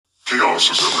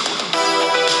Chaos is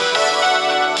everywhere.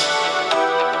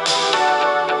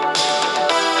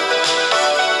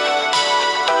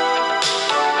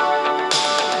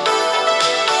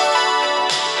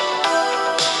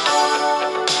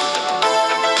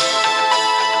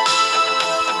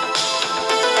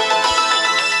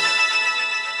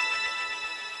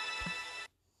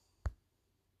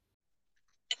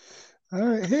 All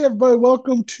right. Hey, everybody.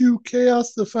 Welcome to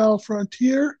Chaos, the Final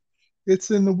Frontier.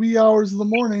 It's in the wee hours of the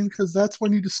morning because that's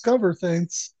when you discover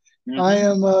things. I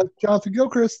Mm-hmm. am Jonathan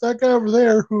Gilchrist. That guy over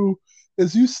there who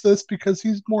is used to this because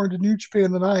he's more into New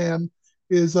Japan than I am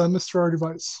is Mr. R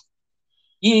Device.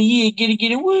 Yeah, yeah,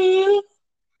 get it, woo!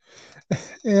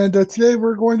 And today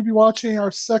we're going to be watching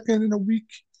our second in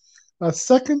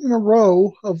a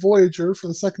row of Voyager for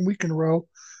the second week in a row.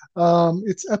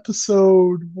 It's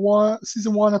episode one,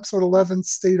 season one, episode 11,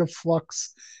 State of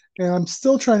Flux. And I'm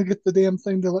still trying to get the damn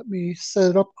thing to let me set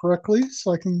it up correctly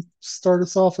so I can start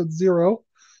us off at zero.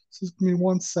 So just give me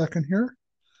 1 second here.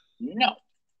 No,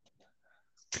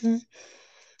 Okay.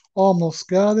 Almost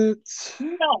got it.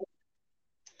 no.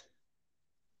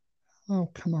 Oh,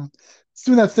 come on. It's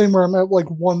doing that thing where I'm at like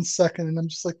 1 second and I'm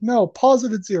just like, no, pause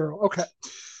it at zero. Okay.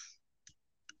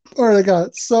 All right, I got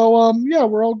it. So yeah,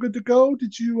 we're all good to go.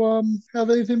 Did you have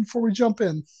anything before we jump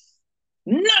in?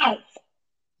 No!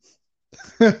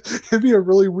 It'd be a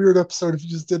really weird episode if you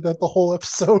just did that the whole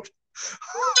episode.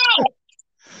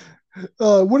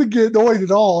 Wouldn't get annoyed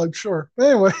at all, I'm sure. But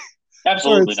anyway, all right.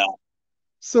 Absolutely not.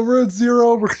 So we're at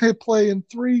zero. We're gonna play in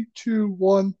three, two,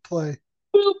 one, play.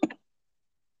 Boop.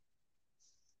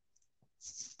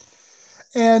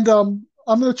 And I'm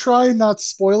gonna try and not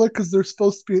spoil it because there's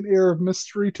supposed to be an air of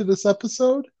mystery to this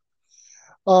episode.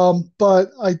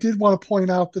 But I did want to point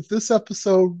out that this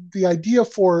episode, the idea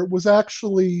for it was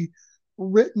actually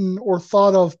written or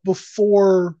thought of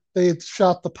before they had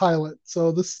shot the pilot.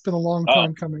 So this has been a long Oh,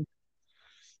 time coming.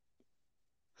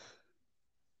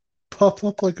 Puff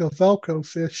up like a Velcro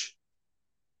fish.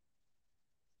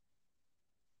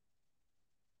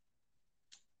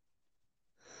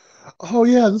 Oh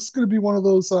yeah, this is going to be one of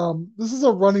those. This is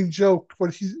a running joke.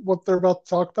 What they're about to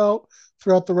talk about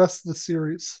throughout the rest of the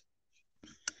series.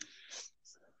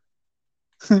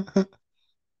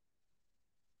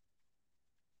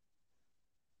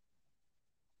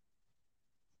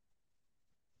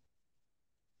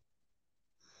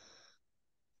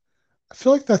 I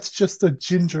feel like that's just a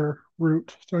ginger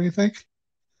root, don't you think?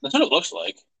 that's what it looks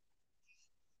like.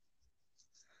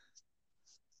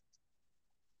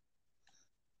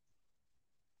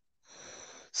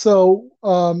 So,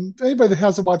 anybody that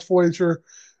hasn't watched Voyager,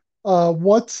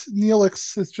 what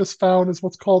Neelix has just found is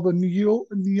what's called the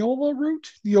Neola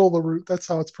root. Neola root. That's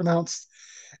how it's pronounced.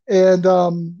 And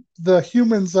the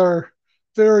humans are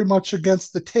very much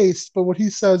against the taste, but what he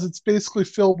says, it's basically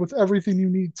filled with everything you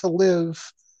need to live.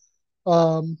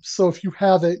 So if you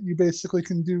have it, you basically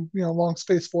can do long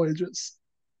space voyages.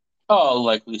 Oh,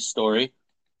 likely story.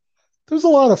 There's a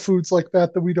lot of foods like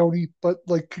that we don't eat, but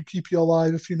like could keep you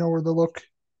alive if you know where to look.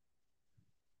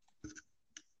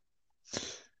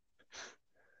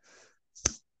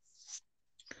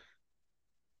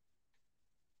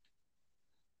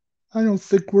 I don't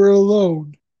think we're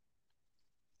alone.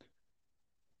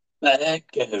 Bad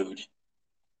code.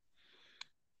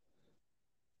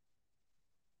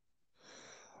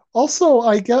 Also,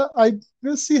 I'm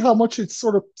gonna see how much it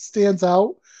sort of stands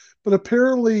out, but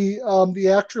apparently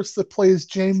the actress that plays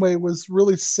Janeway was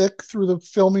really sick through the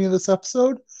filming of this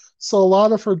episode, so a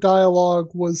lot of her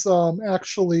dialogue was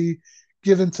actually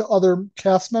given to other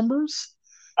cast members.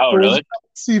 Oh, But we'll really? just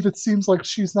have to see if it seems like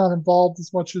she's not involved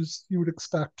as much as you would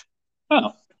expect.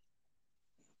 Oh,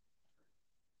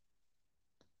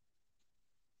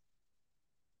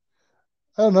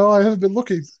 I don't know. I haven't been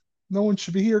looking. No one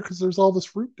should be here because there's all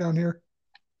this root down here.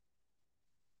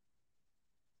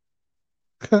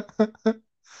 for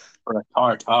a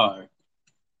tartar.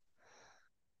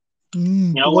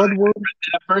 You know what? Blood work.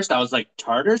 At first, I was like,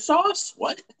 tartar sauce?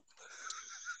 What?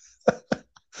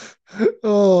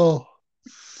 Oh,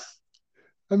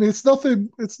 I mean, it's nothing.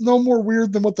 It's no more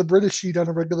weird than what the British eat on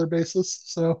a regular basis.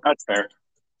 So, That's fair.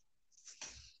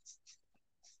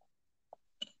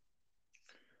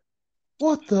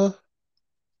 what the?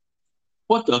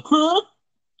 What the? Huh?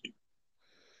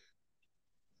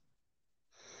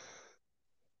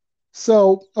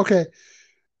 So, okay.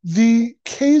 The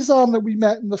Kazon that we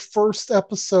met in the first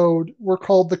episode were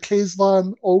called the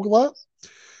Kazon Ogla.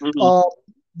 Mm-hmm. Uh,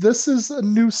 this is a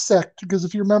new sect because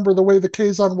if you remember the way the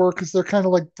Kazon work is they're kind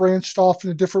of like branched off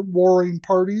into different warring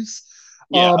parties.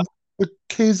 Yeah. Um, the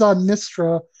Kazon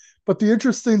Nistra But the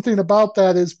interesting thing about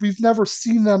that is we've never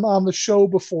seen them on the show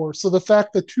before. So the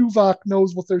fact that Tuvok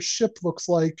knows what their ship looks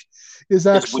like is It's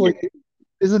actually weird.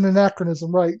 is an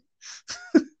anachronism, right?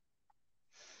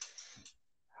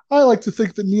 I like to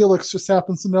think that Neelix just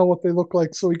happens to know what they look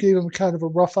like, so he gave him kind of a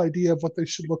rough idea of what they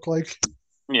should look like.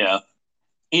 Yeah.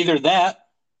 Either that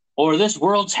or this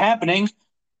world's happening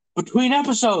between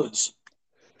episodes.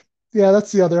 Yeah,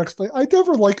 that's the other explanation. I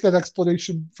never like that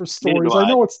explanation for Neither do stories. I I.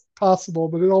 know it's possible,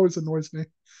 but it always annoys me.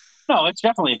 No, it's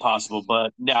definitely possible,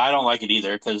 but yeah, I don't like it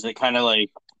either because it kind of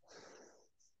like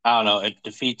I don't know, it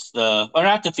defeats the or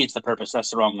not defeats the purpose.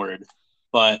 That's the wrong word,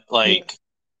 but Yeah, like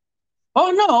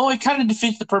oh no, it kind of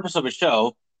defeats the purpose of a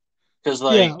show because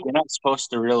like yeah. you're not supposed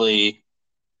to really.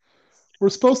 We're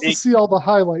supposed to It, see all the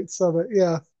highlights of it.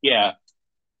 Yeah. yeah,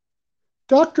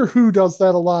 Doctor Who does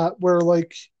that a lot, where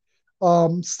like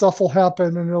stuff will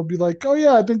happen and it'll be like, oh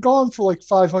yeah, I've been gone for like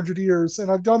 500 years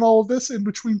and I've done all of this in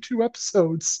between two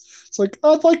episodes. It's like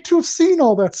I'd like to have seen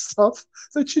all that stuff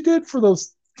that you did for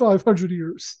those 500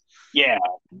 years. yeah.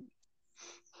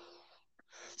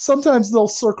 Sometimes they'll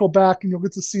circle back and you'll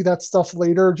get to see that stuff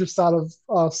later, just out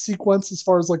of sequence as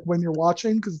far as like when you're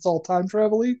watching, because it's all time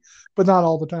travel, but not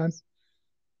all the time.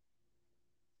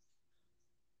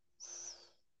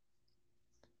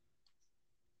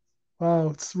 Wow,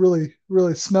 it's really,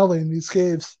 really smelly in these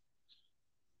caves.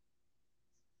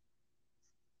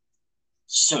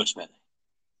 So smelly.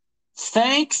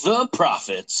 Thank the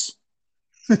prophets.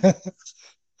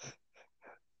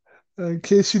 In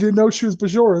case you didn't know, she was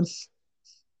Bajoran.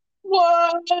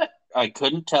 What? I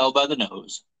couldn't tell by the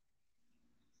nose.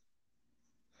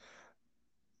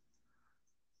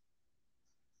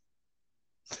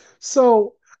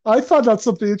 So I found out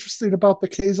something interesting about the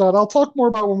Kazon. I'll talk more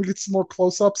about when we get some more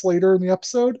close-ups later in the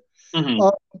episode. Mm-hmm.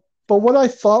 Uh, but what I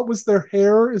thought was their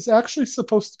hair is actually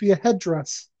supposed to be a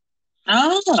headdress.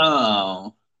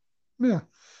 Oh, Yeah.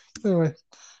 Anyway,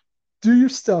 do your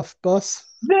stuff, Bus.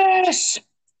 this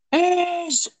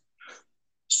is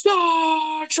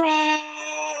Star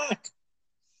Trek.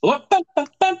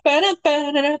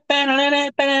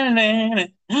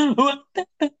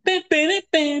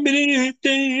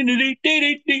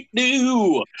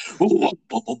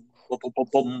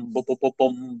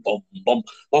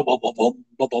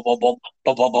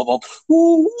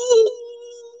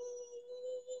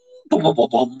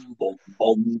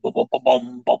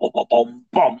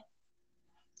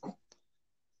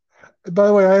 By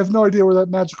the way, I have no idea where that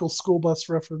magical school bus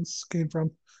reference came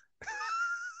from.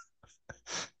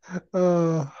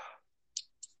 Uh,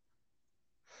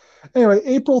 anyway,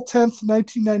 April 10th,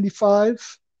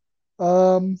 1995.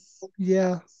 Um,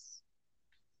 yeah,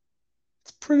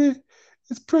 it's pretty.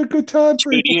 It's a pretty good time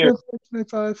for Good April year. 10th,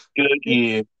 1995. Good Yeah.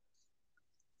 year.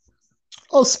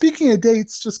 Oh, speaking of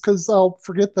dates, just because I'll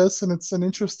forget this, and it's an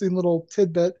interesting little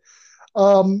tidbit.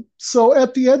 So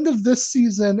at the end of this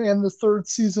season and the third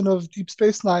season of Deep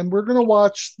Space Nine, we're going to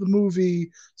watch the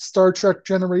movie Star Trek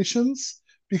Generations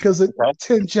because it Okay.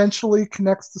 tangentially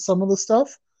connects to some of the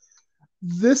stuff.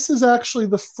 This is actually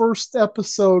the first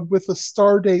episode with a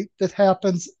star date that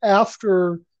happens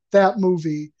after that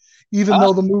movie, even Ah,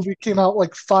 though the movie came out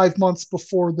like 5 months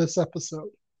before this episode.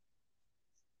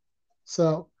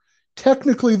 So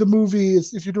technically, the movie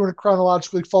is, if you're doing it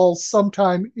chronologically, falls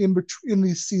sometime in between in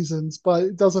these seasons, but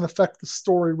it doesn't affect the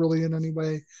story really in any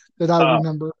way that I oh,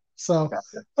 remember. So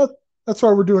gotcha. that, that's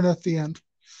why we're doing it at the end.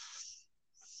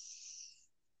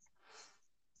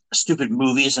 Stupid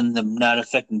movies and them not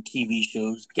affecting TV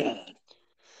shows. God.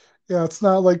 Yeah, it's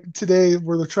not like today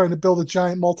where they're trying to build a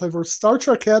giant multiverse. Star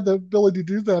Trek had the ability to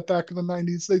do that back in the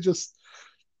 90s. They just,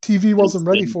 TV wasn't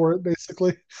ready for it,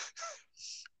 basically.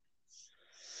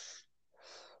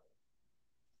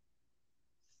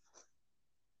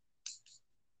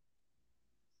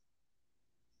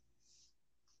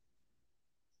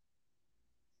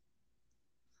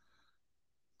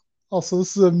 Also,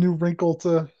 this is a new wrinkle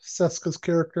to Seska's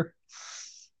character.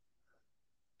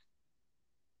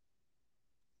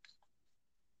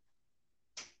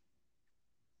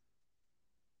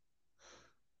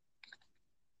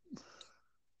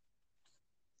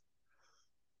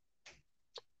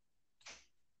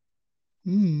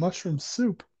 Mushroom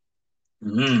soup.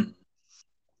 Mm.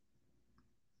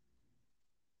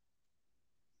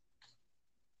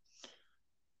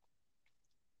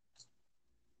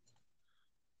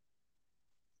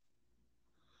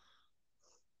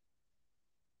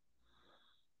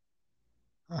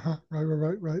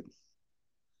 Right.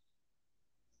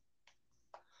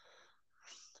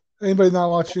 Anybody not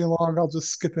watching along, I'll just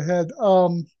skip ahead.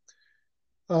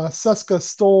 Seska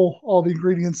stole all the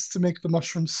ingredients to make the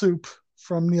mushroom soup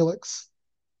from Neelix.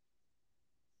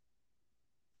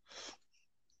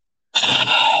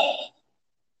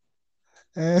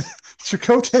 And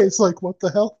Chakotay is like, what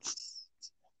the hell?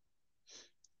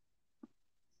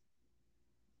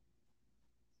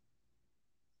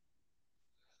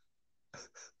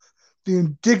 The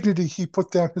indignity he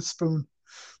put down his spoon.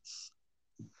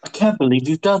 I can't believe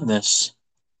you've done this.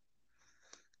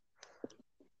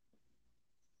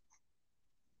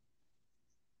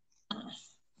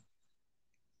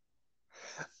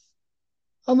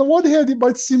 On the one hand, it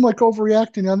might seem like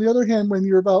overreacting. On the other hand, when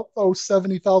you're about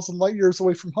 70,000 light years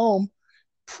away from home,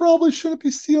 probably shouldn't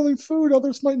be stealing food.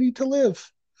 Others might need to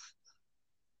live.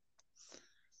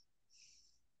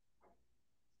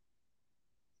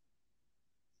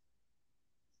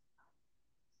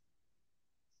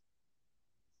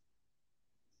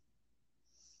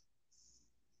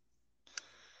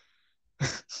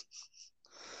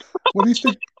 What do you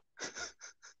think?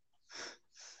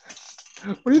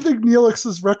 What do you think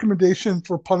Neelix's recommendation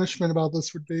for punishment about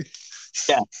this would be?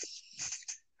 Yeah.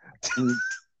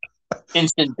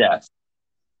 Instant death.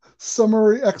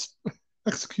 Summary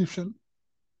execution.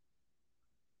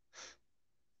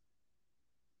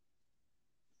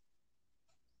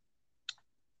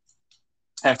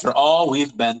 After all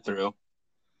we've been through.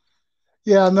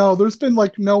 Yeah, no, there's been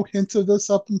like no hint of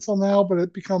this up until now, but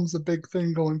it becomes a big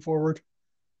thing going forward.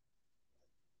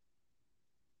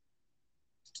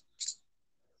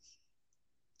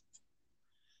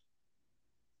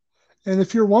 And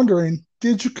if you're wondering,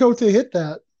 did Chakotay hit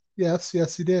that? Yes,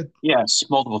 yes, he did. Yes,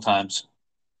 multiple times.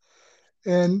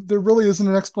 And there really isn't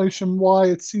an explanation why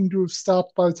it seemed to have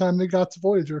stopped by the time they got to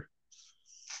Voyager.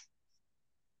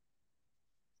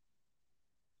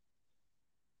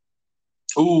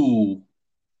 Ooh.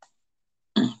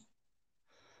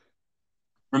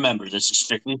 Remember, this is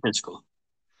strictly physical.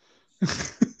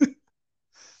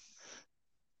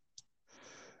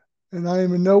 And I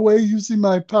am in no way using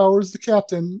my power as the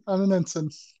captain on an ensign.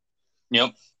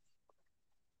 Yep.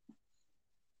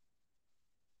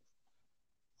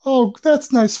 Oh,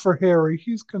 that's nice for Harry.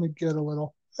 He's going to get a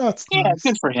little. That's Yeah, nice.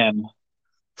 good for him.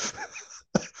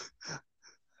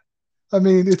 I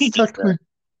mean, it's He deserves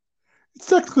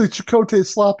technically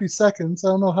Chakotay's sloppy seconds. I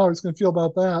don't know how he's going to feel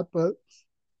about that, but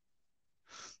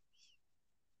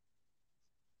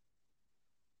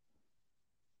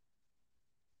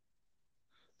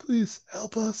please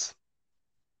help us.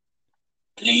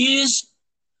 Please?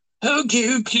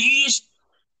 Okay, please.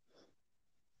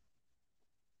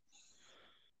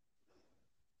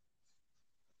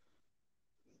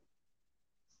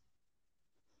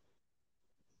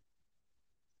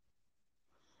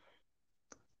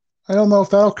 I don't know if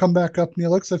that'll come back up,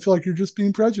 Neelix. I feel like you're just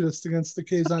being prejudiced against the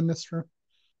Kazon Nistra.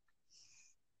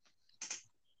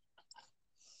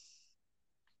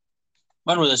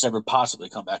 When will this ever possibly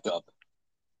come back up?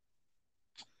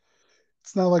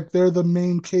 It's not like they're the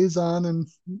main Kazon and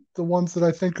the ones that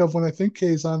I think of when I think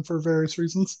Kazon for various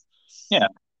reasons. Yeah.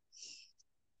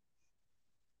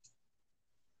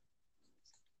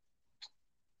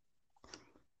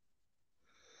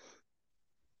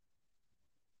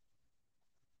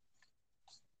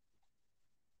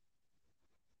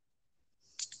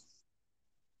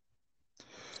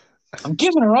 I'm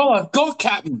giving her all a go,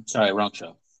 Captain. Sorry, wrong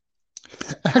show.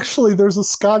 Actually, there's a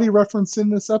Scotty reference in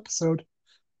this episode.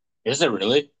 Is there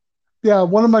really? Yeah,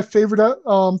 one of my favorite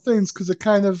things because it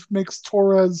kind of makes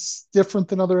Torres different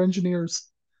than other engineers.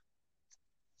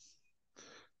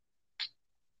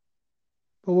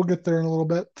 But we'll get there in a little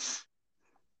bit.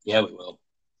 Yeah, we will.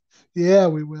 Yeah,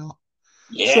 we will.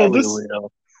 Yeah, So we this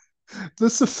will.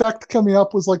 this effect coming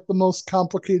up was like the most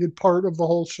complicated part of the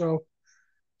whole show.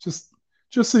 Just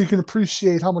just so you can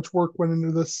appreciate how much work went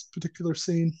into this particular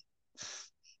scene.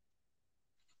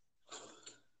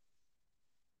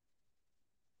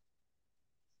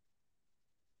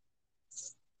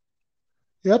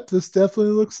 Yep, this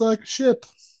definitely looks like a ship.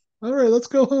 All right, let's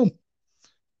go home.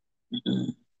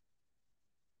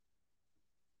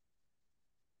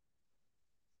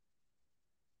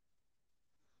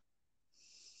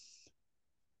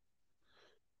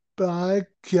 By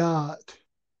God.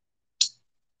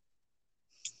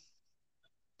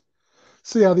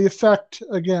 So yeah, the effect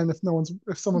again,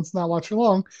 if someone's not watching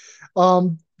along,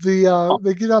 they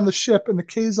get on the ship and the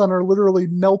Kazon are literally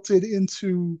melted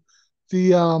into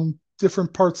the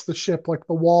different parts of the ship, like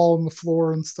the wall and the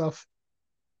floor and stuff.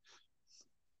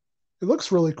 It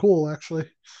looks really cool, actually.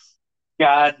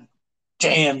 God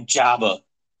damn Jabba.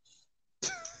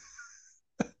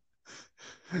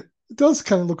 It does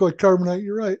kind of look like carbonite.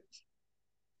 You're right.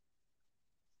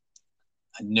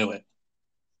 I knew it.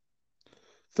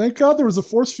 Thank God there was a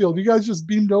force field. You guys just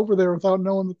beamed over there without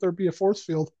knowing that there'd be a force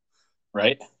field.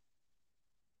 Right?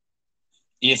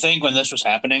 You think when this was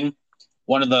happening,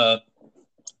 One of the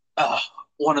uh,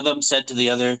 one of them said to the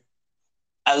other,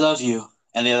 "I love you,"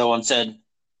 and the other one said,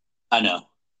 "I know."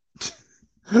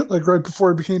 Like right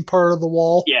before it became part of the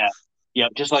wall. Yeah, yeah,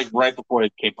 just like right before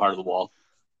it became part of the wall.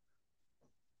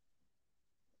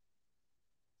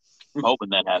 I'm hoping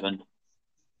that happened.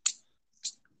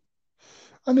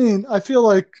 I mean, I feel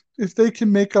like if they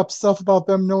can make up stuff about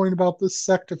them knowing about this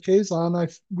sect of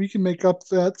Kazon, we can make up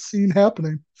that scene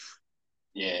happening.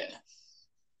 Yeah.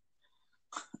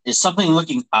 Is something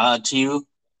looking odd to you?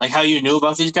 Like how you knew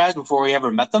about these guys before we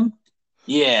ever met them?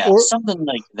 Yeah, Or something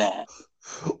like that.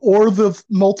 or the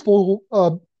multiple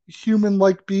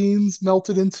human-like beings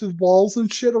melted into walls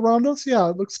and shit around us. Yeah,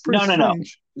 it looks pretty No, no, no.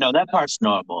 strange. No, that part's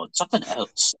normal. It's something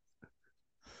else.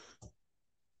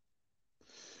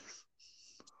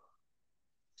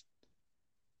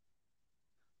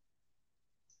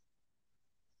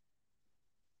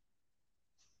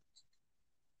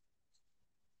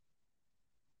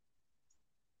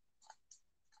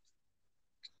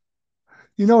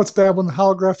 You know it's bad when the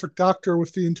holographic doctor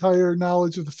with the entire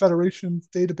knowledge of the Federation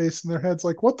database in their heads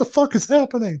like, what the fuck is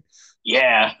happening?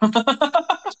 Yeah.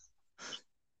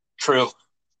 True.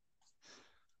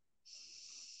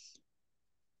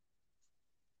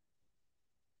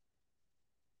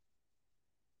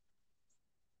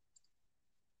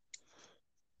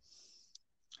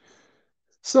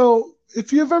 So,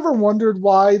 if you've ever wondered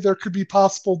why there could be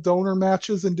possible donor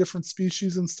matches in different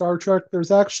species in Star Trek,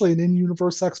 there's actually an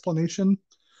in-universe explanation.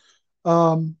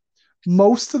 Um,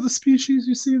 Most of the species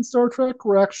you see in Star Trek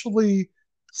were actually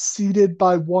seeded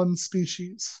by one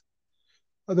species.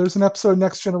 There's an episode of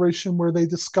Next Generation where they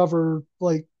discover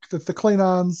like that the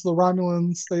Klingons, the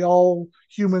Romulans, they all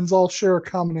humans all share a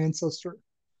common ancestor.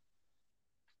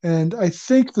 And I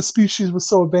think the species was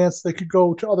so advanced they could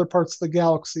go to other parts of the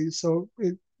galaxy. So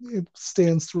it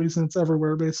stands to reason it's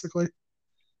everywhere, basically.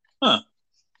 Huh.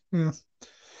 Yeah.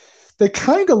 They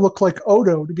kind of look like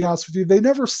Odo, to be honest with you. They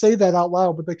never say that out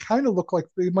loud, but they kind of look like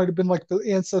they might have been like the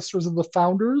ancestors of the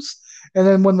founders. And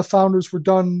then when the founders were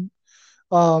done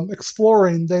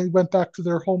exploring, they went back to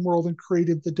their homeworld and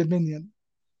created the Dominion.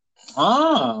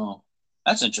 Oh,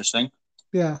 that's interesting.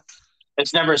 Yeah.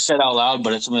 It's never said out loud,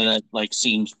 but it's something that like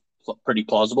seems pretty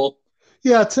plausible.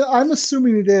 Yeah, I'm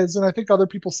assuming it is, and I think other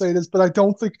people say it is, but I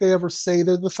don't think they ever say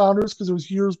they're the founders because it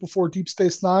was years before Deep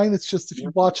Space Nine. It's just if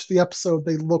you watch the episode,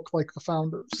 they look like the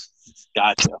founders.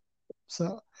 Gotcha.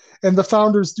 So, and the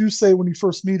founders do say when you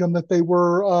first meet them that they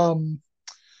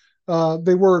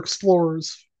were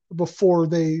explorers before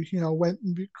they went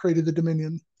and created the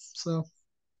Dominion. So,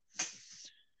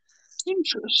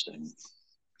 Interesting.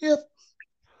 yep.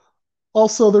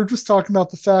 Also, they're just talking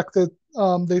about the fact that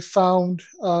they found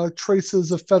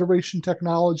traces of Federation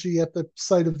technology at the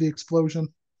site of the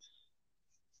explosion.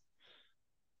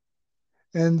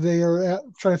 And they are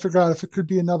trying to figure out if it could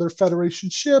be another Federation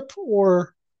ship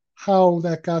or how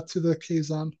that got to the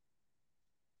Kazon.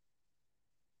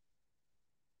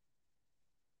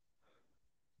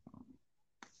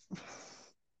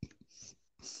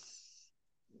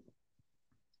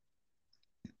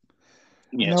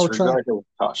 And now Yes, we're trying. regard to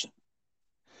caution.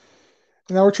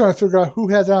 And now we're trying to figure out who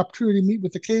had the opportunity to meet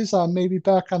with the Kazon, maybe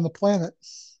back on the planet.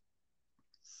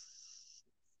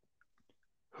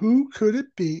 Who could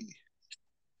it be?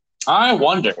 I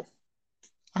wonder.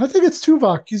 I think it's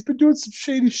Tuvok. He's been doing some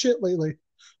shady shit lately.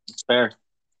 It's fair.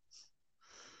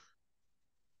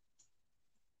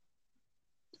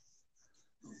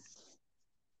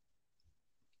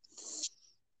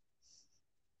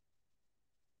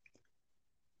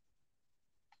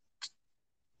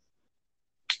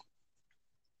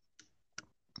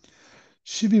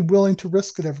 She'd be willing to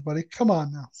risk it, everybody. Come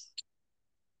on now.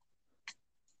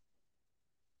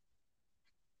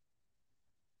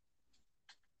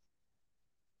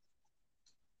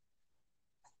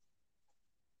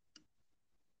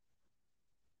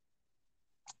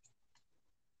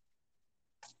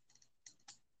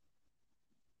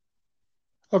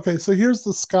 Okay, so here's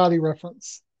the Scotty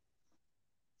reference.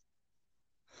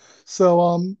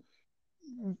 So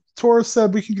Torres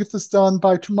said we can get this done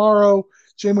by tomorrow.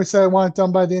 Janeway said I want it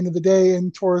done by the end of the day,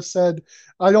 and Torres said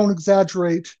I don't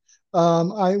exaggerate.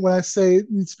 When I say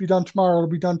it needs to be done tomorrow, it'll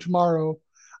be done tomorrow.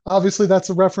 Obviously, that's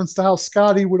a reference to how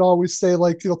Scotty would always say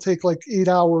like it'll take like 8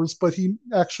 hours, but he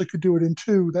actually could do it in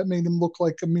two. That made him look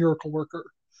like a miracle worker.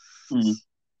 Hmm.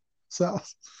 So,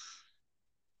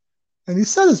 and he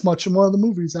said as much in one of the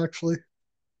movies actually.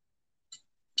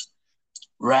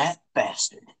 Rat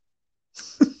bastard.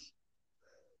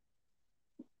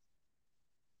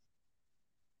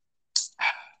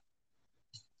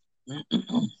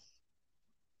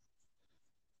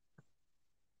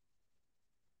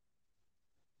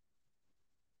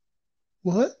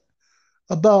 What?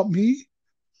 About me?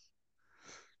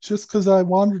 Just because I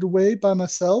wandered away by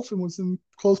myself and was in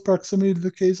close proximity to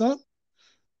the Kazon?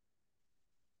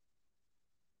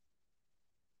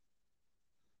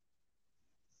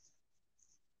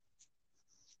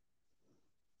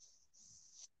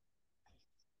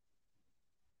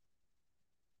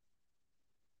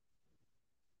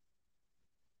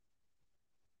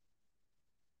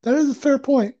 That is a fair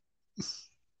point.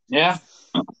 Yeah,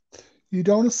 You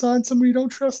don't assign somebody you don't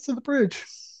trust to the bridge.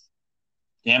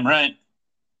 damn right.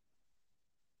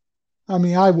 I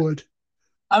mean, I would.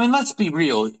 I mean, let's be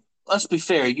real. Let's be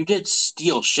fair. You did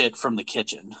steal shit from the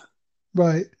kitchen,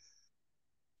 Right.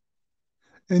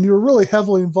 And you were really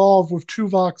heavily involved with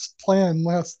Tuvok's plan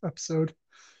last episode.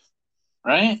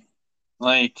 right?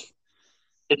 Like,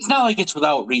 it's not like it's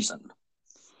without reason.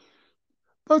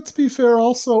 But to be fair,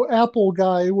 also Apple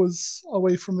guy was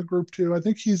away from the group too. I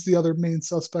think he's the other main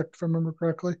suspect, if I remember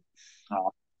correctly.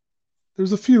 Oh.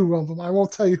 There's a few of them. I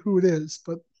won't tell you who it is,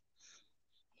 but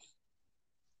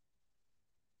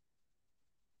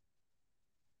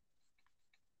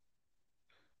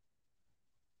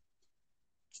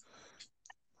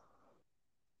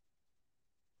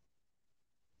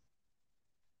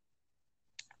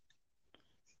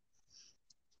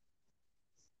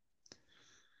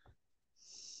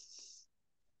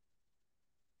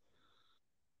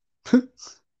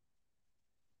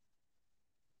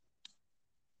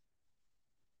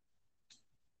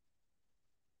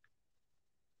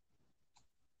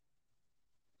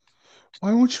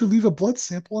why won't you leave a blood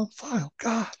sample on file?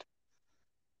 God.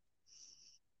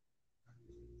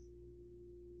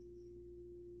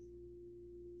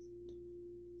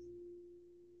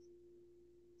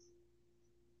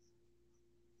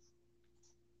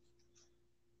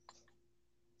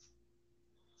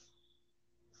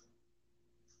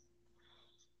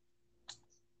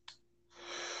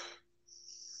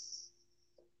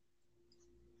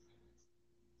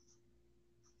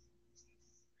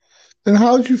 And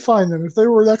how did you find them? If they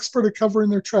were an expert at covering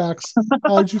their tracks,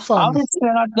 how did you find them? Obviously,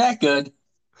 they're not that good.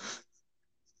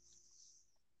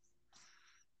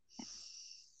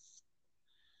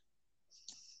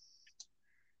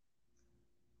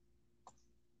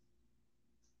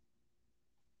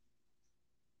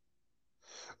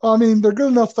 I mean, they're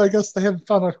good enough that I guess they haven't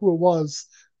found out who it was,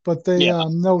 but they Yeah,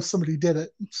 know somebody did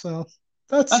it. So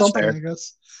that's that's something, fair. I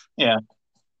guess. Yeah.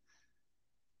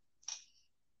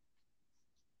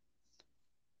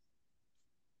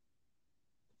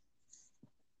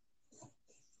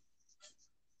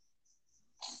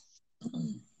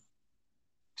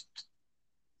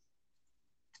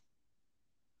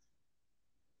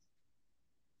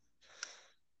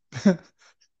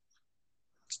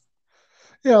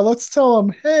 Yeah, let's tell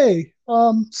them, hey,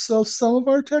 so some of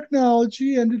our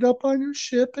technology ended up on your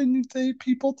ship and they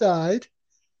people died.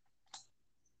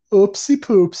 Oopsie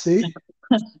poopsie.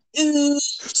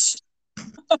 Oops.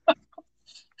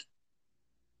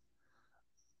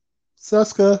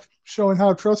 Seska showing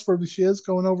how trustworthy she is,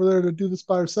 going over there to do this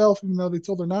by herself, even though they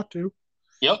told her not to.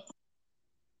 Yep.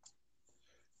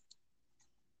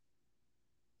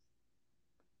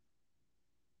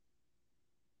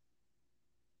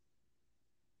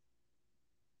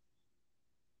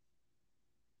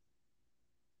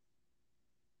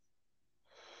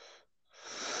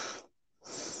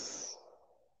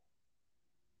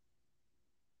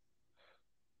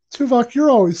 Tuvok, you're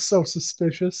always so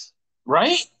suspicious.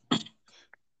 Right?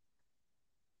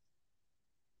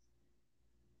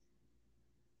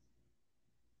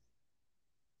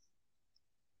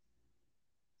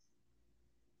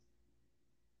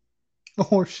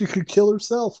 Or she could kill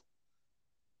herself.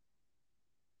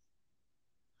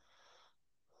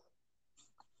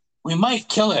 We might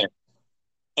kill her.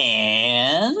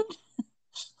 And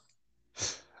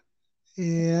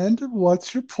And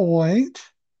what's your point?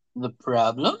 the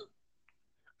problem?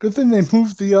 Good thing they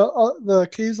moved the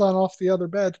Kazon off the other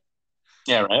bed.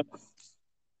 Yeah, right.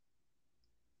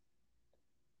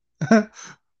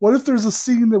 What if there's a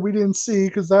scene that we didn't see,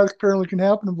 because that apparently can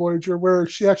happen in Voyager, where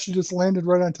she actually just landed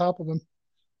right on top of him?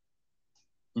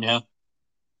 Yeah.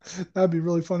 That'd be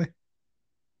really funny.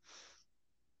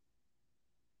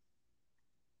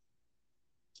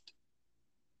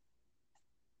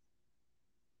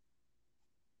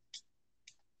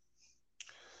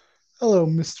 Hello,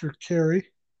 Mr. Carey.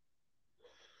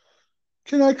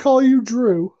 Can I call you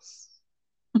Drew?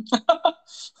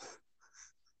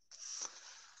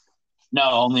 No,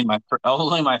 only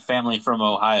my family from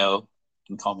Ohio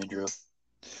can call me Drew.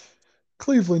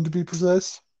 Cleveland, to be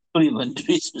precise. Cleveland, to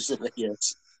be specific.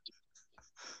 Yes.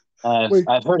 Wait,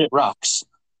 I've heard it rocks.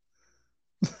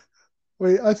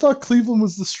 Wait, I thought Cleveland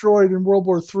was destroyed in World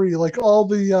War III. Like all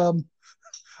the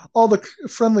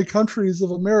friendly countries of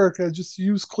America just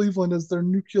use Cleveland as their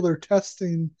nuclear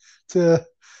testing to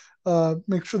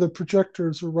make sure the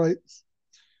projectors are right.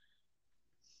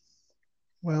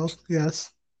 Well, yes,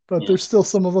 but Yeah. there's still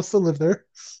some of us that live there.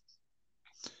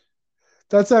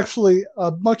 That's actually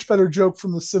a much better joke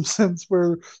from The Simpsons,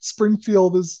 where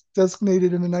Springfield is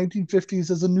designated in the 1950s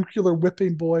as a nuclear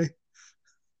whipping boy.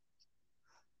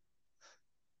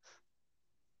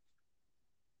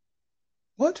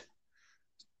 What?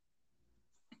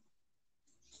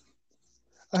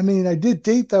 I mean, I did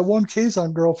date that one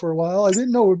Kazon girl for a while. I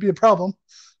didn't know it would be a problem.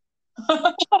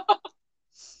 But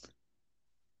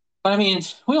I mean,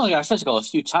 we only got physical a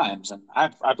few times, and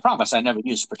I promise I never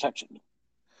used protection.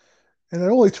 And I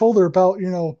only told her about,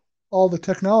 all the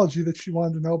technology that she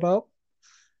wanted to know about.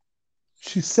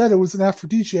 She said it was an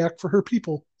aphrodisiac for her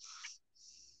people.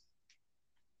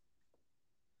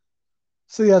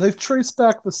 So yeah, they've traced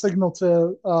back the signal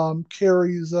to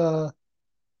Carrie's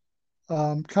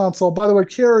console. By the way,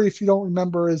 Carrie, if you don't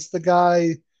remember, is the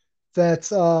guy that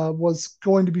was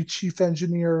going to be chief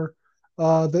engineer.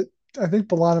 That I think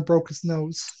B'Elanna broke his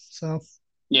nose. So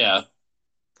Yeah.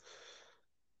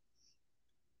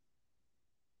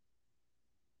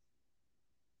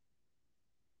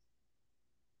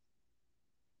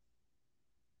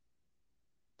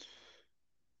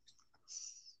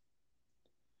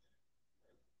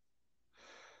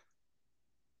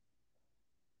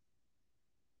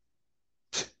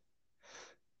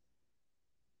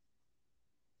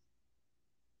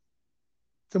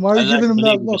 then why are you I'd like giving to him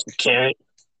believe that you look? just carry,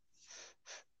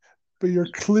 But you're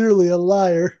clearly a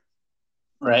liar.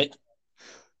 right?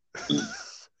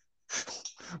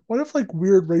 What if like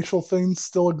weird racial things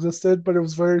still existed, but it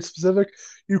was very specific?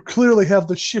 You clearly have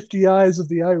the shifty eyes of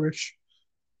the Irish.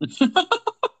 You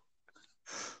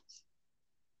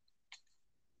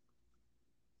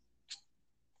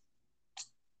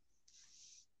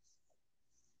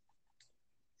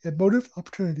had motive,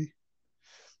 opportunity.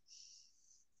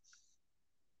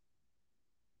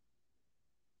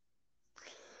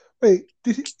 Wait,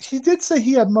 he did say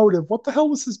he had motive. What the hell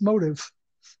was his motive?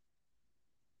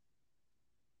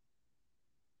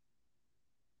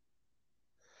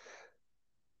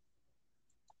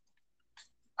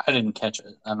 I didn't catch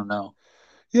it. I don't know.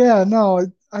 Yeah, no,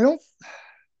 I don't. I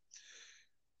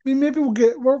mean, maybe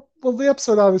well, the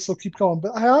episode obviously will keep going,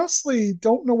 but I honestly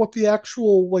don't know what the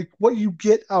actual like what you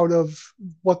get out of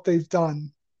what they've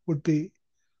done would be.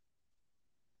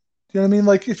 Do you know what I mean?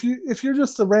 Like if you're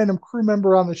just a random crew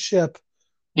member on the ship,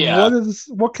 Yeah.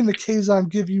 what can the Kazon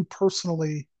give you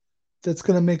personally that's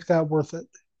going to make that worth it?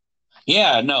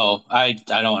 Yeah, no, I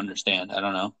don't understand. I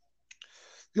don't know.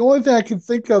 The only thing I can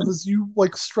think of is you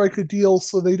like strike a deal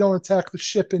so they don't attack the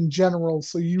ship in general,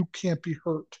 so you can't be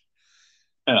hurt.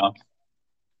 Yeah.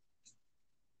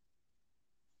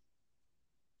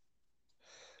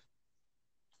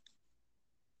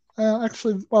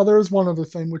 Actually, well, there is one other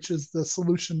thing, which is the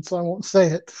solution, so I won't say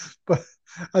it, but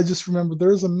I just remember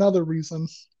there's another reason.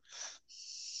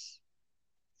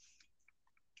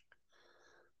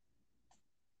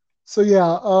 So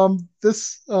yeah,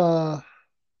 this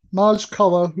Maj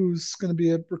Kula, who's going to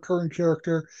be a recurring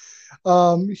character,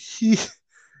 he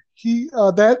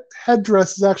that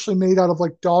headdress is actually made out of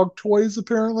like dog toys,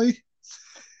 apparently.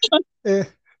 And,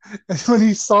 and when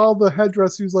he saw the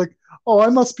headdress, he was like, "Oh, I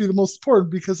must be the most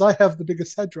important because I have the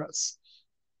biggest headdress."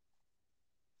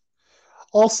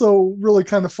 Also, really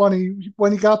kind of funny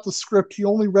when he got the script, he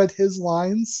only read his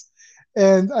lines,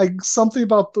 and something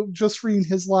about just reading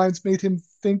his lines made him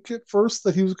think at first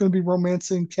that he was going to be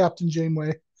romancing Captain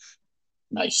Janeway.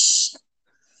 Nice.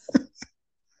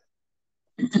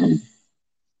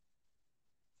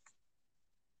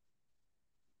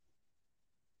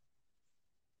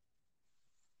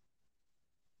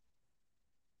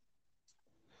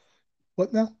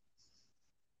 What now?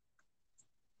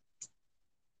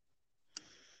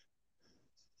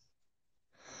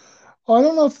 Oh, I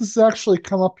don't know if this has actually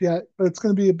come up yet, but it's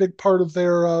going to be a big part of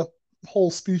their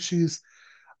whole species.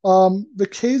 The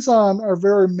Kazon are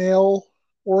very male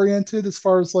oriented as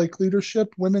far as like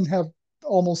leadership. Women have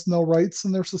almost no rights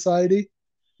in their society.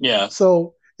 Yeah.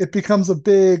 So it becomes a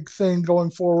big thing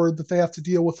going forward that they have to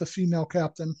deal with a female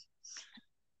captain.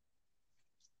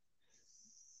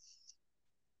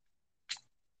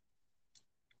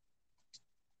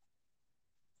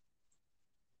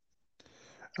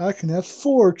 I can have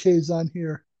four Kazon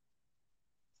here.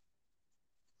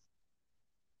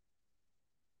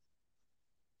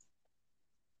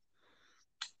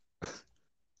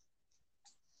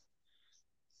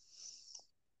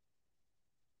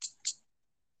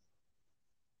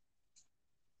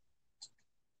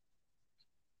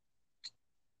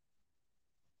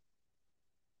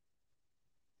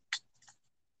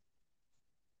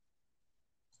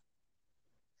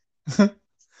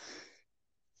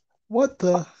 What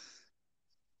the?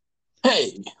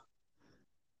 Hey,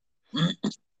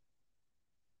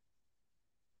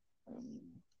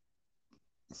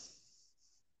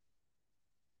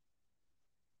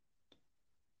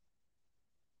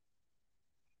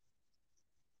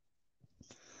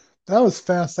 That was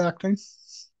fast acting.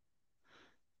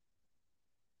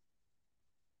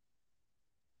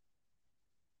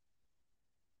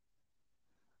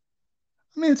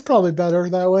 I mean, it's probably better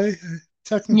that way.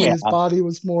 Technically, yeah. his body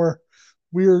was more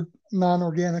weird,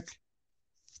 non-organic.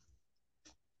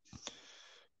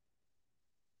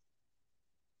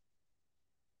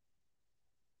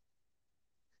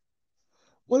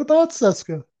 What about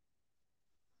Seska?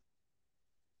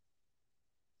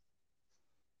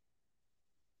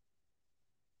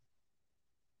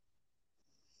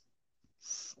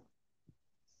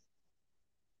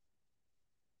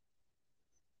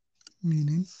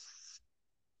 Meaning,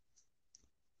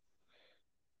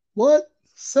 what?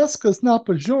 Seska's not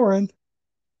Bajoran.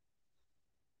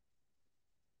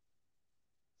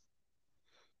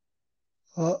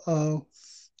 Uh-oh.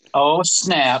 Oh,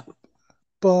 snap.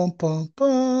 Bum, bum,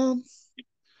 bum.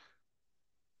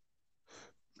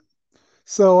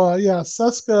 So, yeah,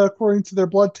 Seska, according to their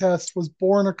blood test, was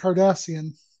born a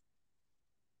Cardassian.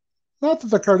 Not that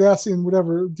the Cardassian would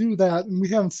ever do that, and we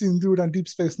haven't seen them do it on Deep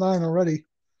Space Nine already.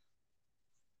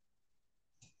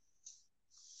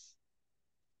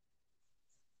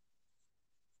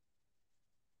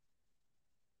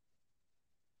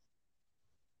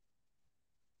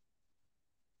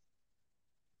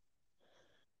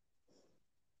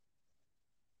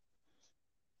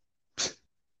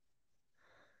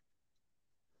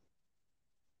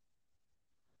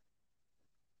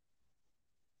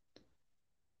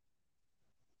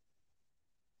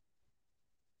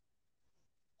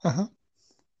 Uh-huh.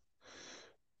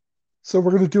 So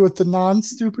we're going to do it the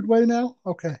non-stupid way now?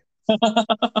 Okay.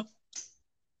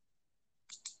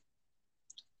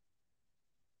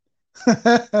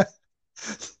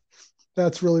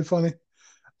 That's really funny.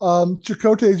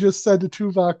 Chakotay just said to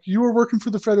Tuvok, "You were working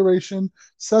for the Federation.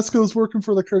 Seska was working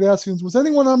for the Cardassians. Was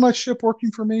anyone on my ship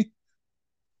working for me?"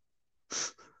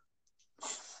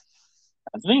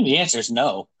 I think the answer is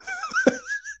no,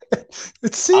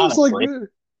 It seems like, honestly.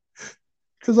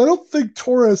 because I don't think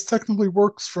Torres technically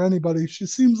works for anybody. She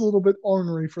seems a little bit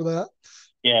ornery for that.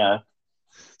 Yeah.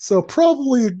 So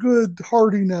probably a good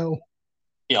hearty no.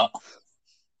 Yeah.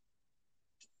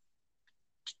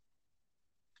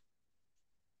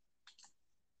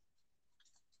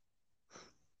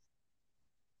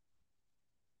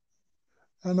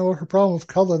 I don't know her problem with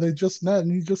Cullen. They just met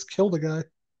and he just killed a guy.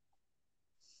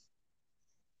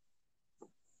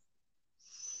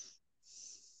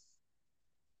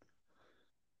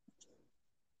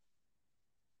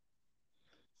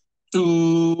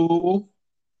 Ooh.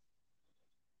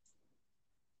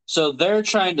 So they're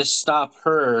trying to stop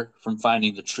her from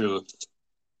finding the truth Uh-huh.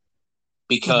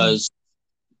 because,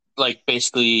 like,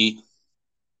 basically,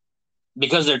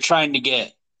 because they're trying to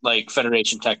get like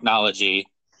Federation technology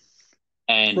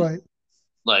and Right.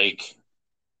 like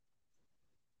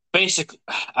basic.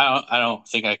 I don't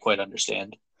think I quite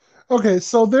understand. Okay,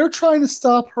 so they're trying to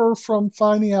stop her from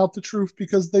finding out the truth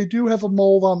because they do have a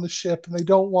mold on the ship and they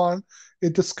don't want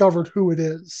it discovered who it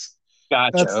is.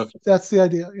 Gotcha. That's Okay. that's the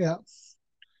idea, yeah.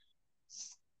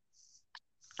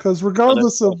 Because So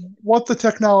regardless of what the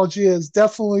technology is,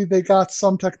 definitely they got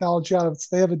some technology out of it.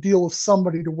 So they have a deal with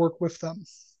somebody to work with them.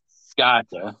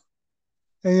 gotcha.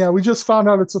 And yeah, we just found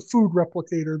out it's a food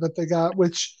replicator that they got,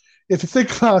 which, if you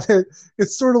think about it,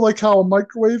 it's sort of like how a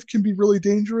microwave can be really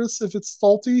dangerous if it's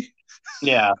faulty.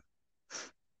 Yeah.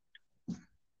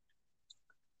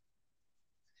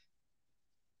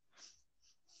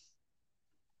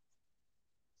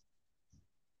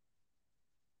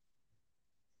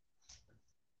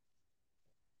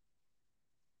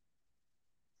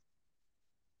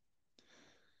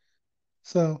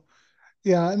 So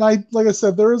yeah, and like I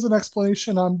said, there is an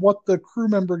explanation on what the crew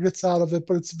member gets out of it,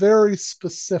 but it's very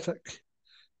specific,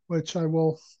 which I'm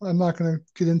not going to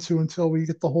get into until we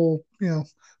get the whole,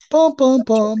 bum bum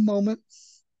bum moment.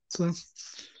 So,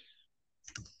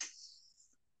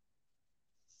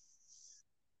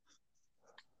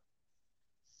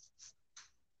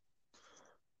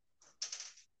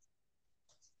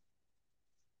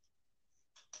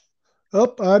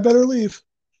 oh, I better leave.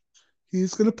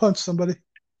 He's going to punch somebody.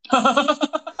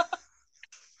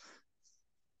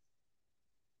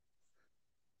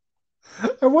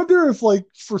 I wonder if, like,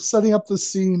 for setting up the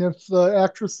scene, if the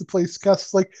actress that plays Cass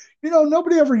is like,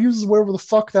 nobody ever uses wherever the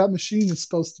fuck that machine is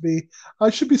supposed to be. I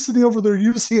should be sitting over there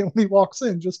using it when he walks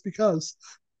in, just because.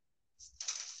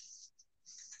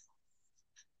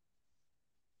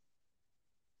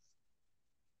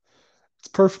 It's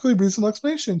a perfectly reasonable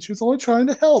explanation. She was only trying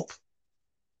to help.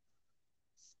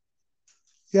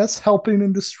 Yes, helping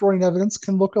and destroying evidence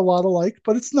can look a lot alike,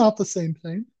 but it's not the same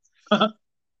thing.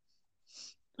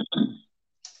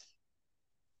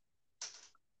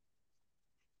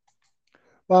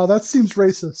 Wow, that seems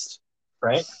racist.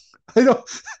 Right? I don't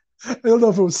I don't know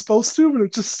if it was supposed to, but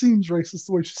it just seems racist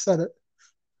the way she said it.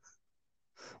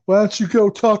 Why don't you go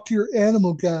talk to your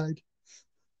animal guide?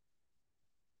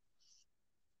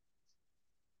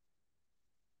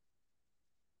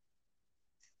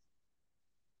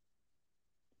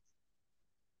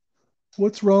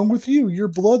 What's wrong with you? Your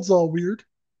blood's all weird.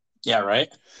 Yeah, right?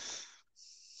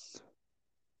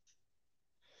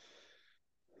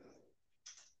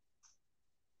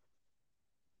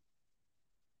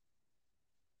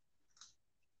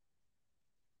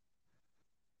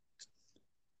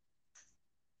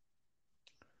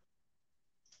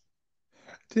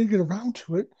 Didn't get around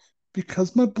to it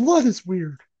because my blood is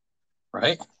weird.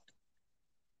 Right?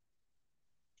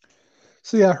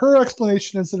 So yeah, her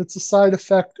explanation is that it's a side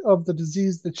effect of the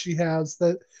disease that she has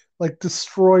that like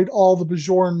destroyed all the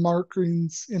Bajoran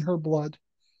markings in her blood.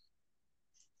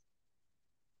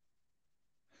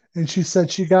 And she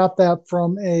said she got that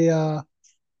from a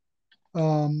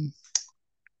um,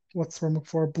 what's the word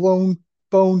for a blown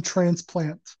bone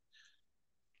transplant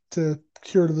to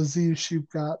cure the disease she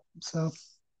got. So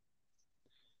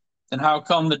Then how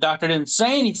come the doctor didn't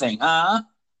say anything, huh?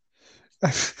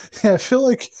 I feel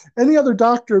like any other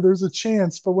doctor, there's a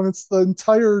chance, but when it's the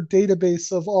entire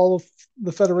database of all of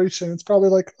the Federation, it's probably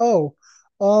like, oh,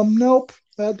 nope,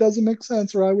 that doesn't make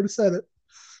sense, or I would have said it.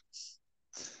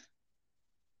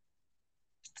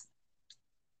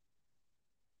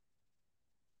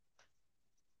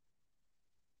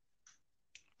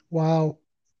 Wow,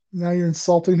 now you're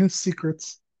insulting his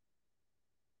secrets.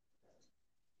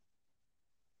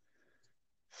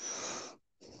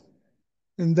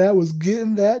 And that was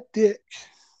getting that dick.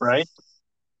 Right?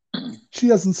 She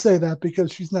doesn't say that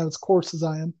because she's not as coarse as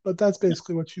I am, but that's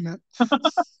basically what she meant.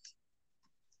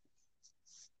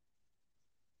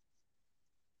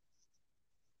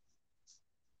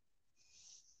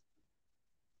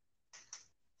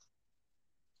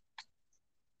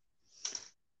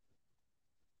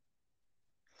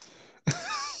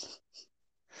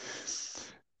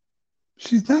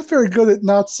 She's not very good at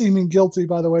not seeming guilty,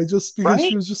 by the way, just because she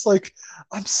Right? was just like,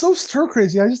 I'm so stir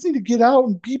crazy. I just need to get out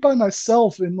and be by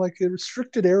myself in like a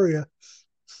restricted area.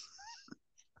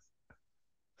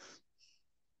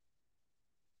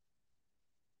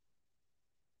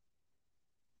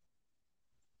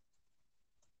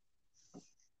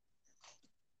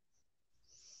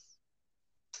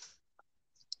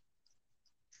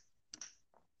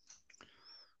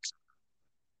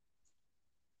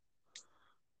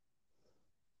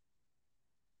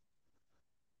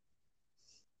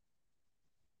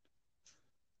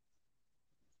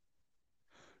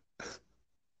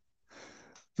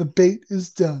 The bait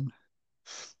is done.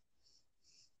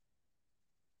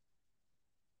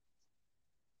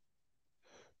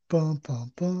 Bum,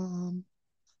 bum, bum.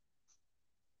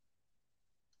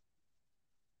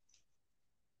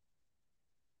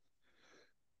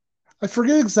 I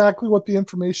forget exactly what the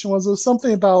information was. It was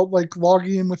something about like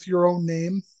logging in with your own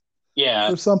name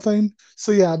Yeah. or something.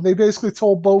 So yeah, they basically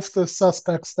told both the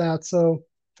suspects that. So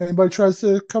if anybody tries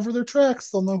to cover their tracks,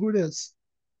 they'll know who it is.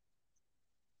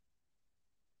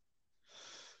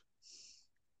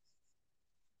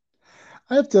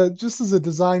 I have to, just as a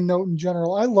design note in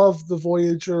general, I love the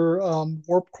Voyager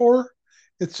warp core.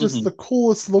 It's just Mm-hmm. the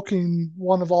coolest looking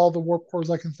one of all the warp cores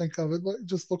I can think of. It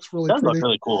just looks really Does look pretty.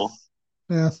 really cool.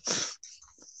 Yeah,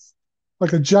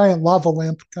 like a giant lava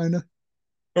lamp, kind of.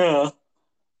 Yeah.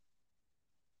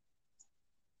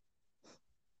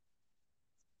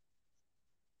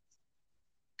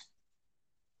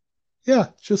 Yeah,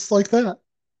 just like that.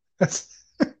 That's,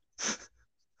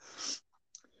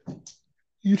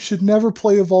 you should never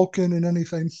play a Vulcan in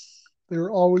anything. They're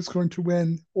always going to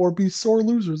win or be sore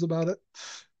losers about it.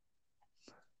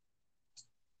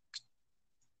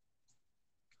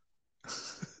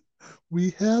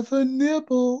 We have a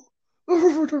nibble.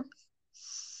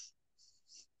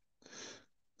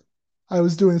 I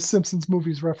was doing a Simpsons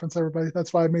movies reference, everybody.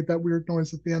 That's why I made that weird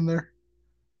noise at the end there.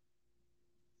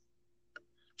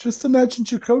 Just imagine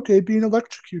Chakotay being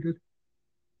electrocuted.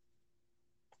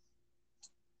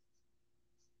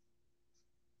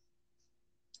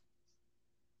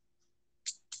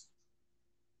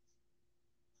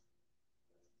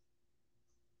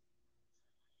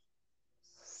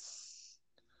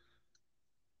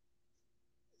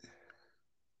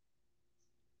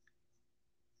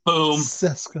 Boom.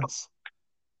 Seskas.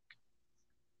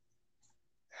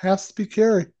 Has to be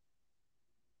Carrie.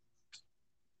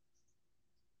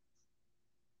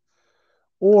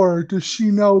 Or does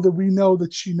she know that we know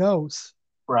that she knows?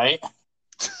 Right?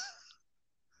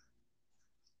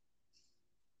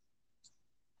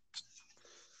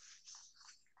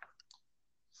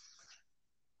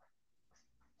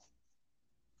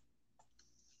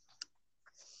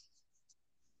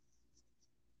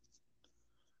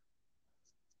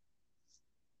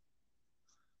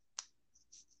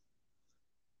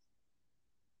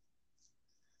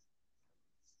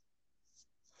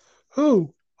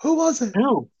 Who? Who was it?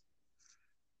 Who?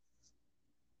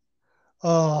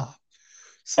 Uh, Got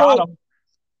so him.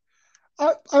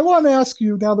 I want to ask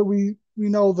you now that we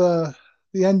know the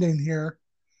ending here.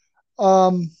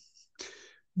 Um,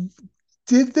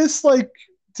 did this like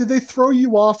did they throw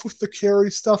you off with the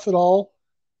Carrie stuff at all?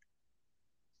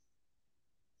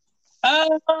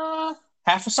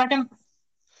 Half a second?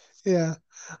 Yeah.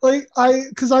 Like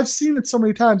because I've seen it so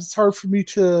many times, it's hard for me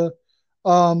to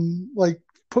like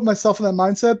put myself in that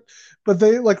mindset. But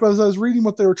they like as I was reading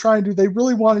what they were trying to do, they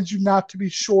really wanted you not to be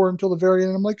sure until the very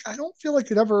end. I'm like, I don't feel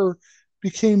like it ever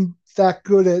became that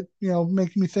good at,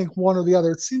 making me think one or the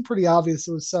other. It seemed pretty obvious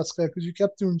it was Seska because you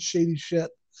kept doing shady shit.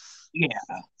 Yeah.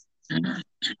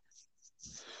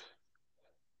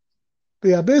 But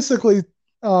yeah, basically,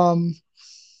 um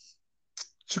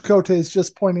Chakotay is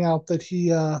just pointing out that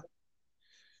he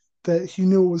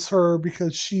knew it was her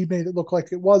because she made it look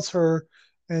like it was her,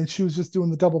 and she was just doing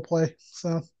the double play.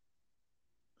 So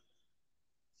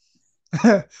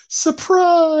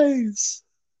surprise!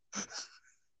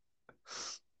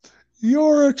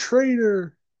 You're a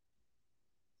traitor.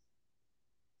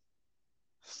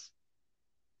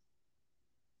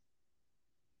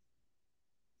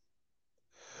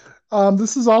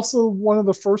 This is also one of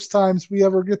the first times we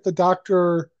ever get the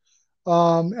doctor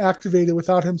activated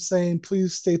without him saying,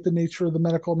 "Please state the nature of the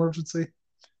medical emergency."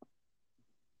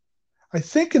 I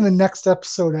think in the next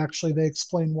episode, actually, they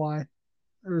explain why,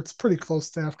 or it's pretty close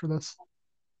to after this.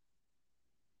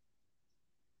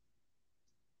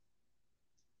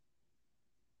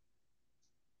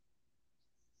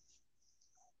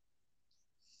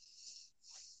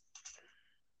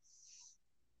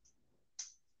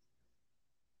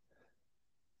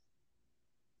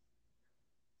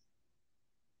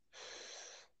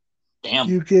 Damn.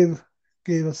 You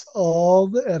gave us all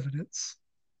the evidence.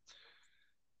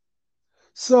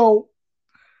 So,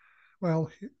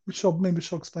 well, maybe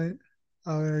she'll explain it.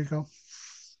 Oh, there you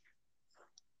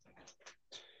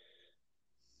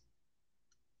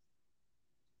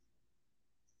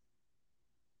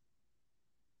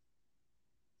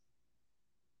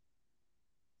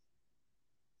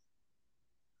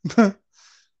go.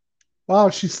 Wow,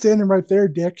 she's standing right there,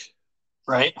 Dick.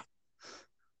 Right?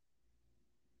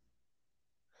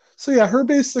 So yeah, her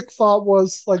basic thought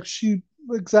was like she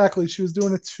was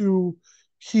doing it to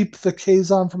keep the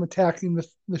Kazon from attacking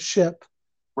the ship.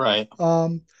 Right.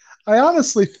 Um, I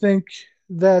honestly think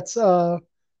that,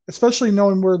 especially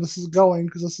knowing where this is going,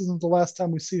 because this isn't the last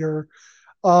time we see her,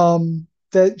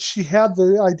 that she had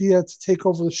the idea to take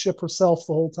over the ship herself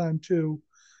the whole time too,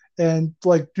 and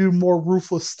like do more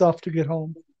ruthless stuff to get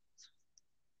home.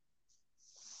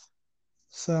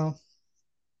 So,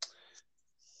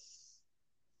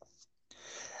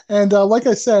 and like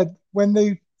I said, when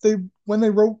they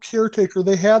wrote Caretaker,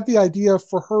 they had the idea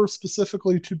for her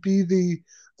specifically to be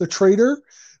the traitor,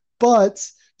 but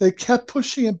they kept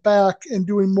pushing it back and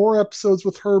doing more episodes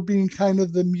with her being kind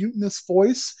of the mutinous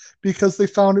voice because they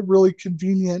found it really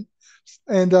convenient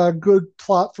and a good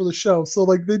plot for the show. So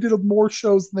like they did more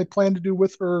shows than they planned to do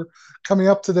with her coming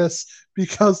up to this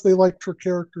because they liked her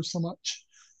character so much.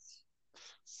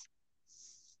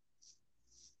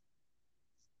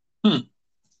 Hmm.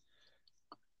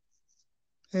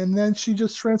 And then she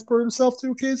just transported herself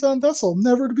to a Kazon vessel,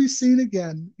 never to be seen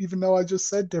again, even though I just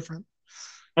said different.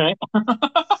 Right.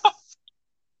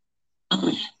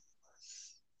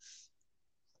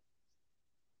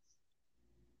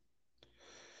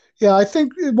 Yeah, I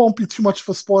think it won't be too much of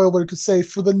a spoiler to say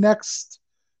for the next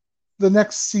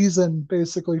season,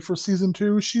 basically for season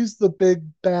two, she's the big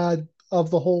bad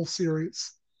of the whole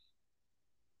series.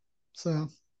 So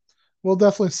we'll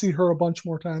definitely see her a bunch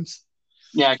more times.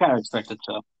 Yeah, I kind of expected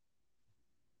so.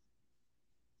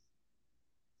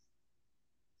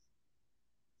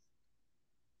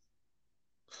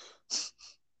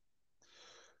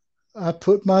 I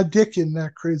put my dick in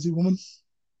that crazy woman.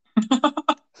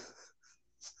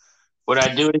 Would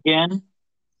I do it again?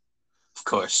 Of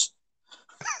course.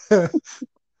 That's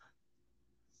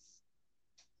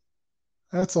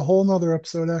a whole nother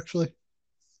episode, actually.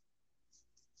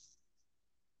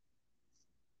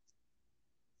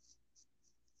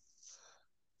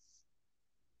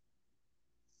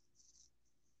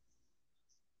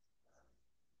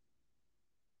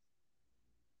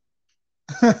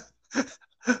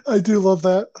 I do love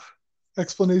that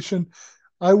explanation.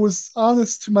 I was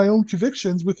honest to my own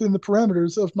convictions within the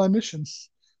parameters of my mission.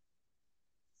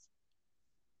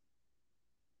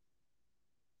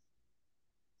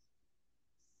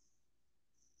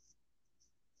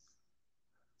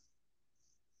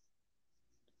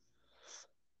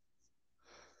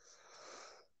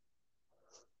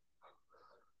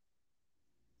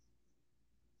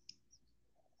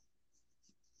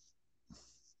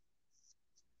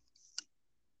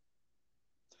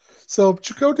 So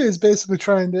Chakotay is basically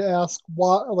trying to ask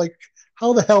why, like,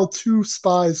 how the hell two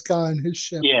spies got on his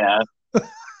ship. Yeah.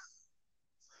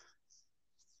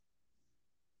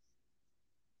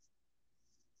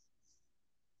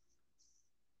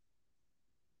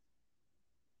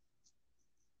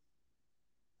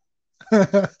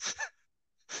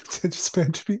 Just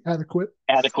meant to be adequate.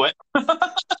 Adequate.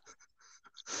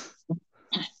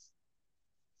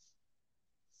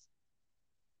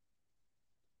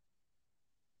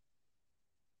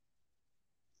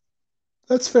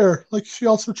 That's fair. Like she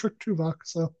also tricked Tuvok,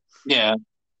 so Yeah.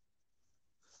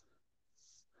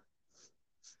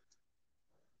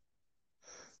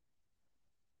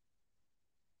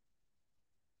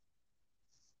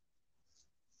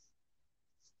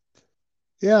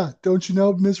 yeah. Don't you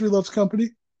know misery loves company?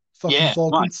 Fucking Yeah. Come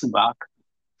on, Vulcans. Tuvok.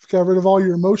 Got rid of all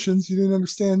your emotions. You didn't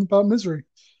understand about misery.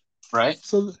 Right?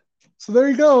 So, so there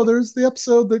you go. There's the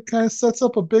episode that kind of sets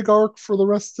up a big arc for the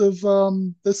rest of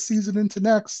this season into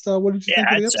next. What did you Yeah,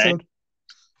 think of the I'd say. episode?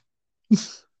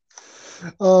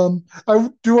 I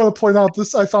do want to point out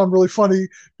this I found really funny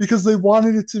because they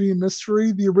wanted it to be a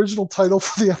mystery. The original title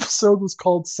for the episode was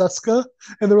called Seska,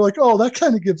 and they were like, "Oh, that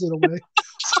kind of gives it away."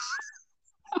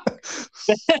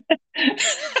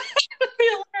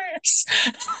 Hilarious.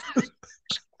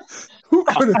 Who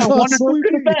could it I wonder who possibly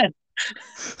could have be? been.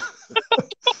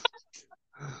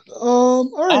 All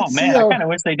right. Oh So man, I yeah, kind of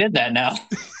wish they did that now.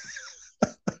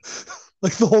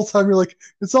 like the whole time you're like,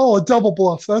 it's all a double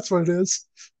bluff. That's what it is.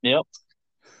 Yep.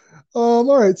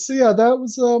 All right. So yeah, that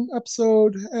was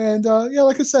episode, and yeah,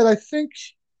 like I said, I think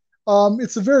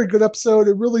it's a very good episode.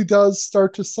 It really does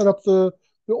start to set up the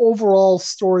overall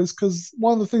stories because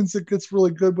one of the things that gets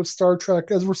really good with Star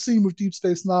Trek, as we're seeing with Deep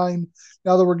Space Nine,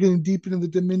 now that we're getting deep into the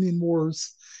Dominion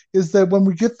Wars, is that when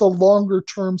we get the longer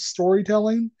term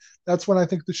storytelling, that's when I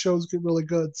think the shows get really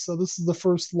good. So this is the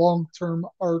first long term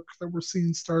arc that we're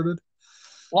seeing started.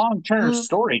 Long-term Uh,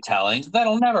 storytelling,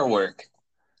 that'll never work.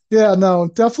 yeah, no,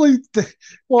 definitely.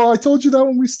 Well, I told you that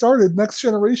when we started. Next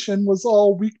Generation was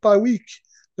all week by week.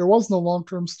 There was no long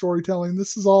term storytelling.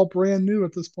 This is all brand new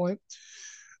at this point.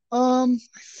 I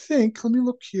think, let me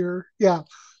look here. Yeah.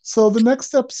 So the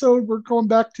next episode, we're going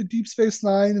back to Deep Space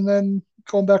Nine and then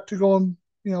going back to going,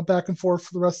 back and forth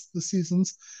for the rest of the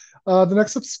seasons. The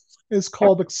next is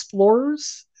called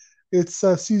Explorers. It's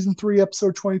season 3,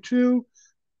 episode 22.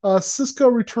 Cisco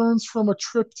returns from a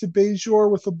trip to Bajor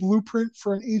with a blueprint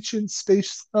for an ancient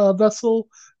space vessel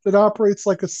that operates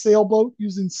like a sailboat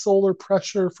using solar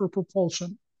pressure for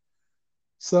propulsion.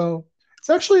 So it's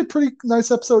actually a pretty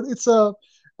nice episode. It's a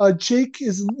Jake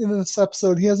is in this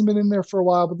episode. He hasn't been in there for a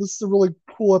while, but this is a really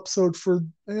cool episode for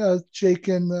Jake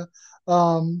and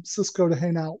Cisco to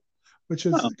hang out, which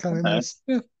is Oh, kind of okay. nice.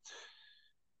 Yeah.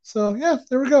 So yeah,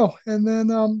 there we go. And then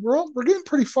we're getting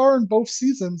pretty far in both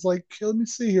seasons. Like let me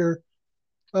see here.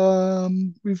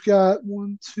 We've got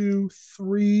one, two,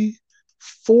 three,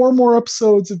 four more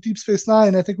episodes of Deep Space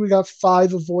Nine. I think we got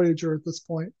five of Voyager at this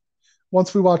point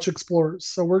once we watch Explorers.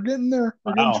 So we're getting there.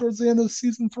 We're getting Wow. towards the end of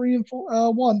season 3 and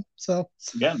 1. So,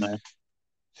 Getting there.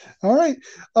 all right.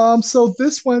 So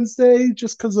this Wednesday,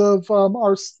 just because of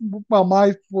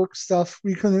my work stuff,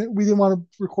 we didn't want to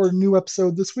record a new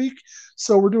episode this week.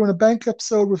 So we're doing a bank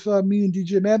episode with me and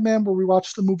DJ Madman where we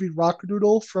watched the movie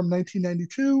Rockadoodle from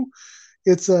 1992.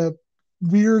 It's a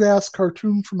weird ass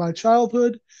cartoon from my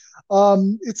childhood.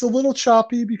 It's a little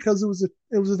choppy because it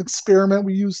was an experiment.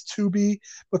 We used Tubi,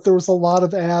 but there was a lot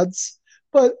of ads.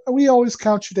 But we always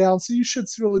count you down, so you should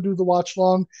really do the watch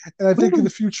long. And I think in the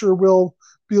future we'll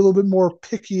be a little bit more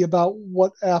picky about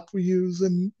what app we use,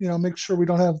 and make sure we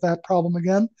don't have that problem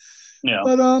again. Yeah,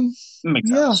 But makes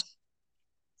yeah. sense.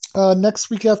 Next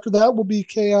week after that will be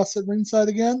Chaos at Ringside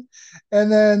again. And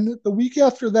then the week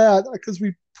after that, because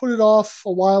we put it off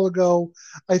a while ago,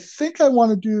 I think I want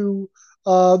to do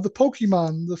the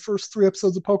Pokemon, the first 3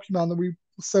 episodes of Pokemon that we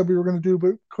said we were going to do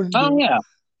but couldn't Oh do. yeah,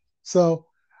 So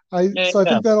I yeah, so I yeah.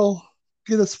 think that'll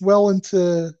get us well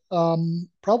into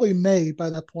probably May by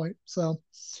that point. So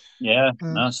Yeah.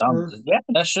 No, sounds. or Yeah,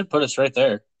 that should put us right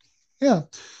there. yeah.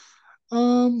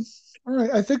 Um All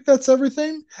right, I think that's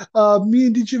everything. Me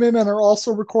and DJ Mayman are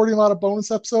also recording a lot of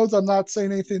bonus episodes. I'm not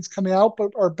saying anything's coming out,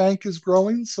 but our bank is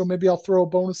growing, so maybe I'll throw a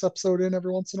bonus episode in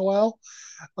every once in a while.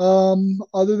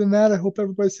 Other than that, I hope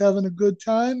everybody's having a good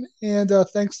time. And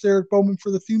thanks to Eric Bowman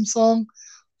for the theme song.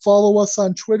 Follow us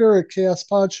on Twitter at Chaos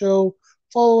Pod Show.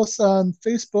 Follow us on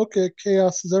Facebook at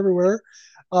Chaos is Everywhere.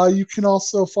 You can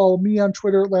also follow me on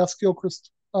Twitter at Last Gilchrist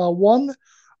 1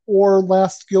 or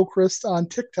Last Gilchrist on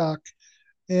TikTok.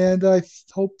 And I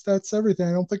hope that's everything.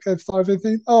 I don't think I've thought of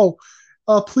anything. Oh,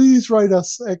 please write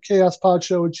us at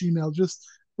chaospodshow at gmail. Just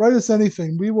write us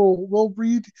anything. We'll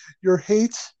read your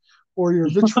hate or your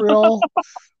vitriol.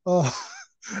 Uh,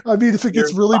 I mean, if it Your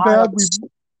gets really bad, files.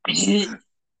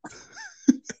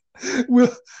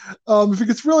 we'll, if it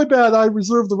gets really bad, I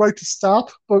reserve the right to stop.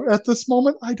 But at this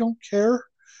moment, I don't care.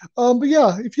 But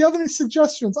yeah, if you have any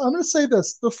suggestions, I'm going to say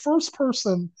this: the first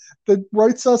person that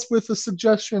writes us with a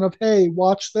suggestion of, "Hey,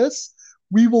 watch this,"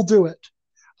 we will do it.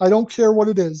 I don't care what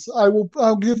it is.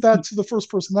 I'll give that to the first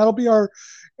person. That'll be our.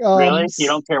 Really? Um, You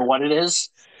don't care what it is?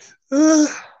 uh,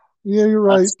 yeah, you're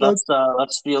right.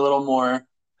 Let's be a little more.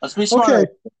 Let's be Okay. smarter,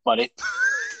 buddy.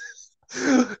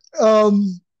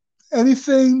 um,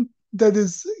 Anything that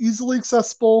is easily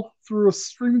accessible through a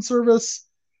streaming service,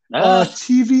 Ah,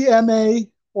 TVMA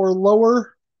or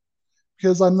lower,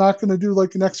 because I'm not going to do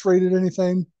like an X-rated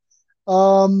anything.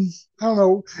 I don't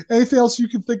know, anything else you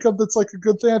can think of that's like a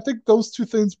good thing. I think those two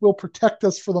things will protect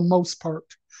us for the most part.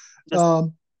 just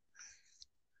Um,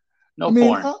 I no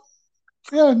mean, porn.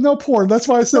 yeah, no porn. That's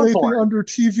why I said No anything porn. under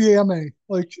TVMA.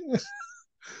 Like,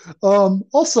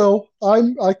 also,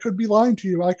 I could be lying to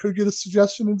you. I could get a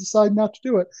suggestion and decide not to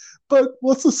do it. But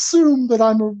let's assume that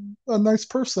I'm a nice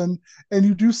person and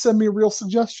you do send me a real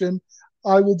suggestion.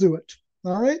 I will do it.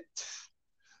 All right.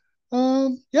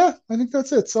 Yeah, I think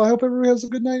that's it. So I hope everybody has a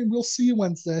good night and we'll see you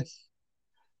Wednesday.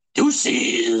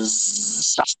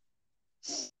 Deuces.